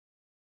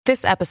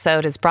This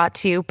episode is brought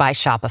to you by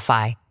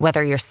Shopify.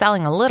 Whether you're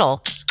selling a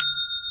little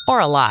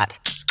or a lot,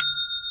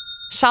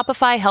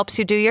 Shopify helps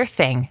you do your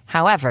thing,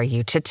 however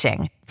you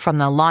cha-ching. From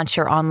the launch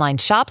your online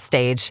shop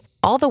stage,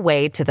 all the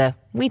way to the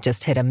we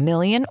just hit 1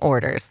 million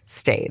orders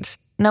stage.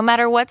 No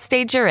matter what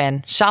stage you're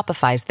in,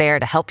 Shopify's there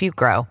to help you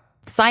grow.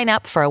 Sign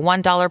up for a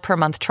 $1 per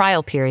month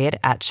trial period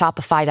at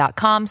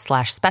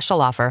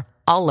shopify.com/special offer,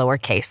 all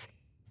lowercase.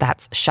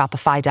 That's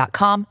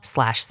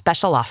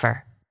shopify.com/special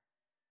offer.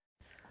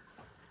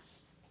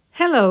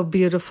 Hello,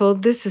 beautiful.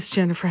 This is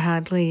Jennifer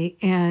Hadley,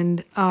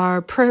 and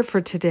our prayer for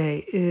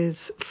today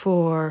is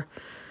for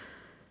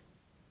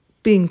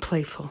being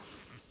playful.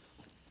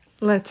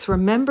 Let's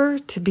remember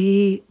to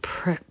be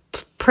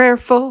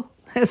prayerful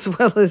as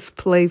well as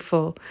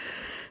playful.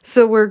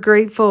 So we're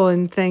grateful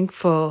and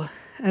thankful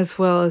as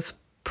well as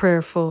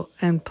prayerful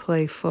and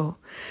playful.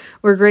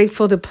 We're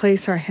grateful to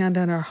place our hand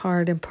on our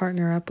heart and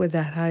partner up with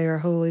that higher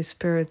Holy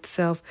Spirit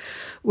self.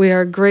 We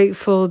are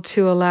grateful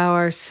to allow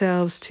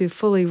ourselves to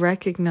fully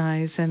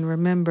recognize and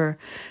remember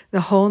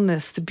the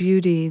wholeness, the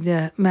beauty,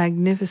 the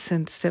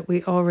magnificence that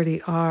we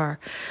already are.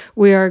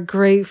 We are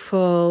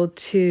grateful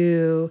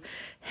to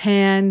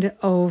hand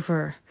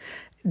over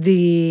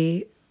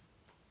the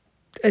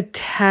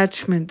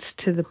attachments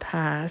to the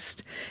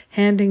past,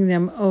 handing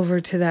them over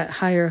to that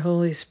higher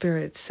Holy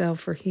Spirit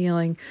self for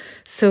healing.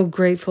 So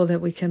grateful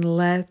that we can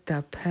let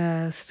the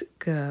past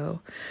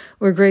go.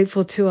 We're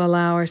grateful to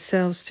allow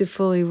ourselves to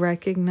fully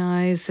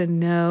recognize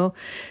and know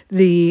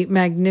the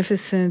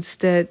magnificence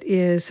that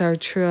is our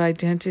true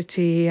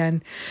identity.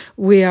 And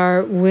we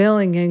are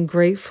willing and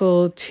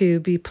grateful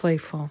to be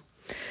playful,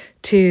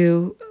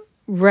 to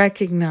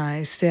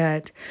recognize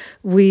that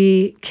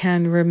we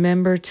can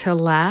remember to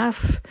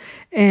laugh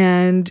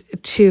and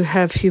to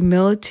have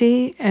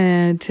humility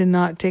and to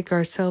not take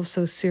ourselves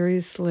so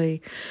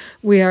seriously.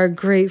 We are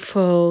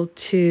grateful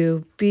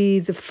to be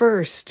the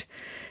first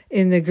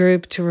in the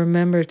group to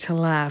remember to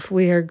laugh.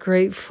 We are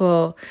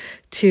grateful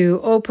to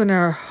open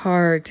our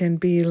heart and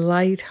be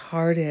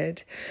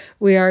lighthearted.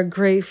 We are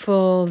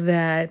grateful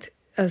that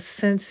a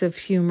sense of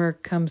humor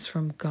comes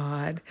from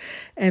God,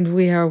 and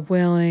we are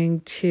willing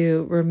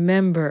to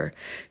remember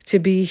to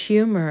be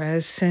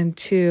humorous and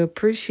to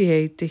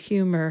appreciate the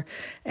humor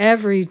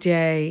every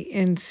day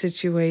in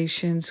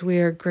situations. We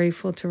are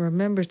grateful to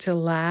remember to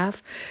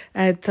laugh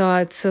at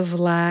thoughts of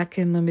lack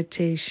and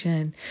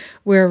limitation.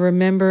 We're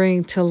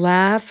remembering to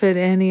laugh at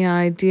any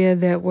idea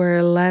that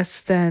we're less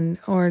than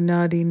or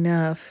not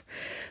enough.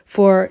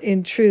 For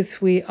in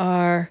truth, we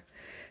are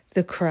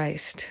the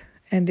Christ.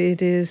 And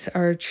it is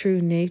our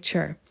true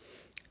nature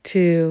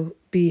to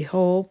be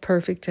whole,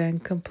 perfect,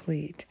 and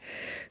complete.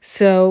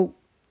 So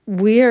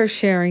we are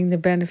sharing the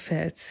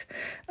benefits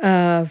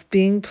of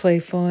being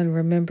playful and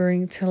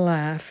remembering to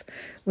laugh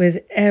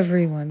with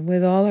everyone,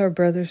 with all our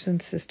brothers and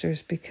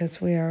sisters,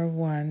 because we are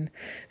one.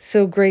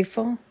 So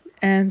grateful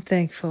and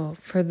thankful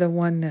for the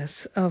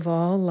oneness of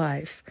all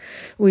life.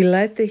 We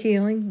let the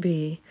healing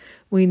be.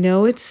 We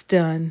know it's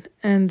done,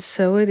 and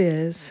so it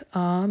is.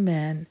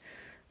 Amen.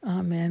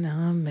 Amen,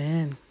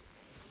 amen.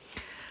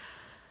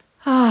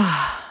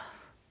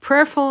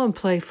 Prayerful and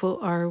playful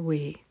are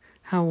we.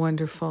 How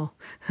wonderful.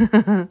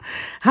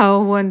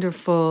 How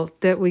wonderful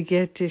that we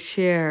get to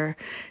share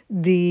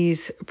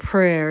these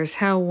prayers.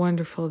 How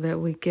wonderful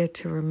that we get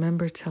to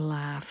remember to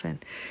laugh.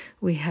 And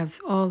we have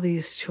all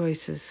these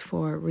choices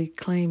for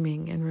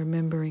reclaiming and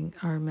remembering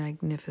our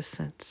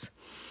magnificence.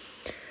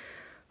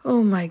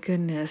 Oh my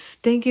goodness.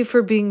 Thank you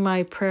for being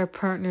my prayer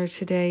partner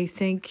today.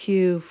 Thank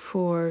you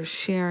for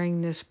sharing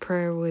this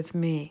prayer with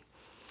me.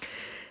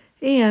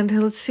 And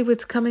let's see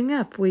what's coming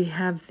up. We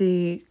have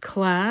the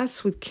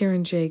class with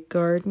Karen J.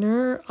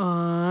 Gardner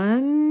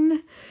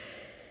on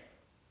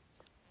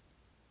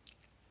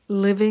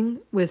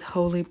Living with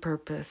Holy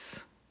Purpose.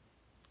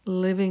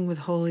 Living with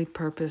Holy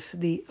Purpose,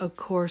 the A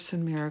Course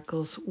in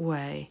Miracles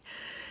way.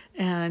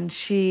 And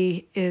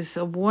she is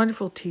a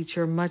wonderful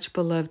teacher, much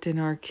beloved in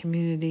our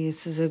community.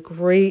 This is a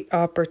great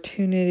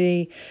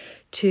opportunity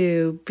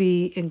to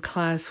be in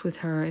class with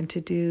her and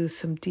to do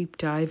some deep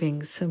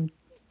diving, some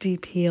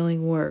deep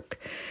healing work.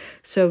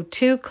 So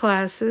 2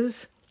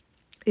 classes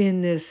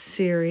in this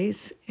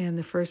series, and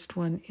the first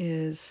one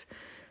is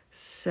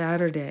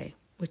Saturday,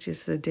 which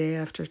is the day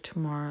after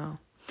tomorrow.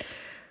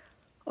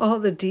 All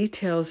the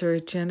details are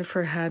at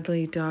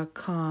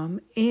jenniferhadley.com,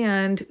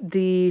 and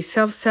the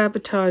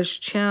self-sabotage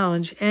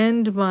challenge,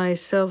 End My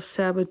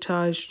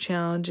Self-Sabotage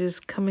Challenge, is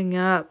coming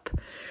up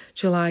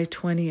July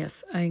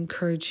 20th. I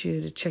encourage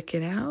you to check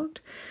it out.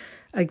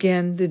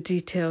 Again, the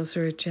details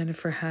are at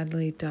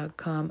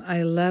jenniferhadley.com.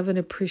 I love and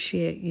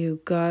appreciate you.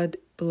 God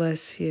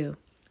bless you.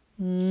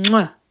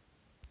 Mwah.